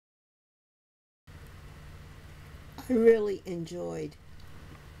I really enjoyed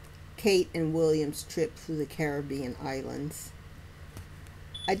Kate and William's trip through the Caribbean islands.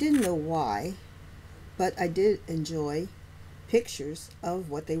 I didn't know why, but I did enjoy pictures of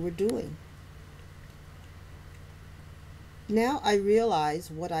what they were doing. Now I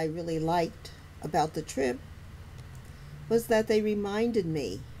realize what I really liked about the trip was that they reminded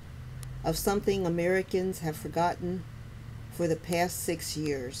me of something Americans have forgotten for the past 6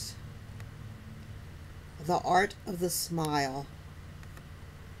 years. The art of the smile.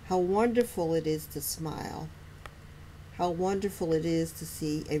 How wonderful it is to smile. How wonderful it is to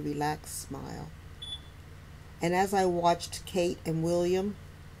see a relaxed smile. And as I watched Kate and William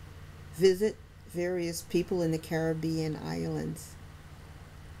visit various people in the Caribbean islands,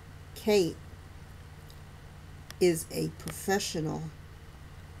 Kate is a professional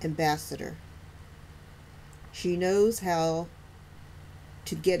ambassador. She knows how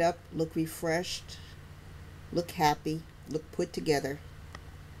to get up, look refreshed, look happy, look put together,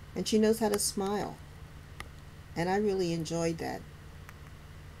 and she knows how to smile. And I really enjoyed that.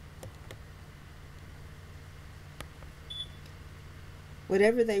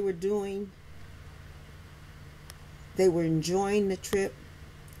 Whatever they were doing, they were enjoying the trip,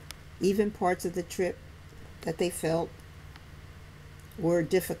 even parts of the trip that they felt were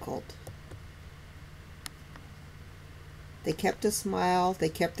difficult. They kept a smile, they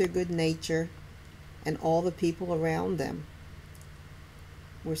kept their good nature, and all the people around them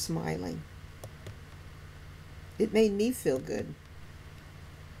were smiling. It made me feel good.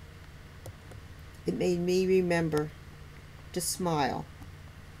 It made me remember to smile.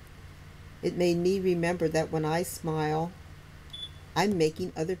 It made me remember that when I smile, I'm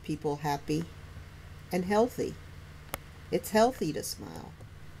making other people happy and healthy. It's healthy to smile.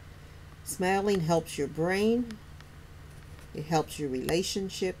 Smiling helps your brain. It helps your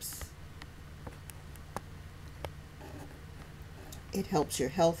relationships. It helps your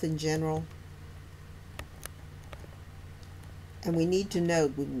health in general. And we need to know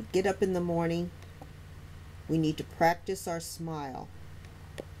when we get up in the morning, we need to practice our smile.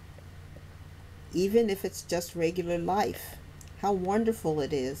 Even if it's just regular life. How wonderful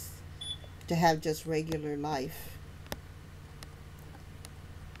it is to have just regular life.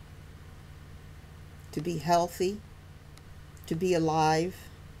 To be healthy, to be alive,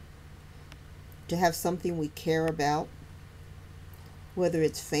 to have something we care about, whether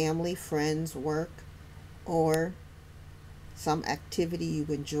it's family, friends, work, or some activity you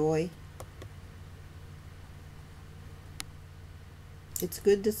enjoy. It's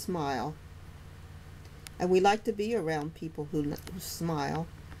good to smile. And we like to be around people who smile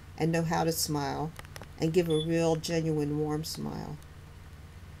and know how to smile and give a real, genuine, warm smile.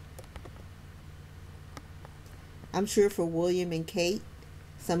 I'm sure for William and Kate,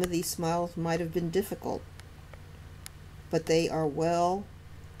 some of these smiles might have been difficult, but they are well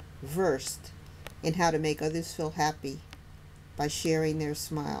versed in how to make others feel happy by sharing their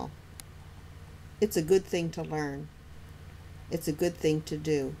smile. It's a good thing to learn. It's a good thing to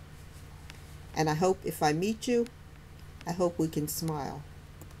do. And I hope if I meet you, I hope we can smile.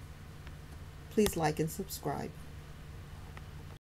 Please like and subscribe.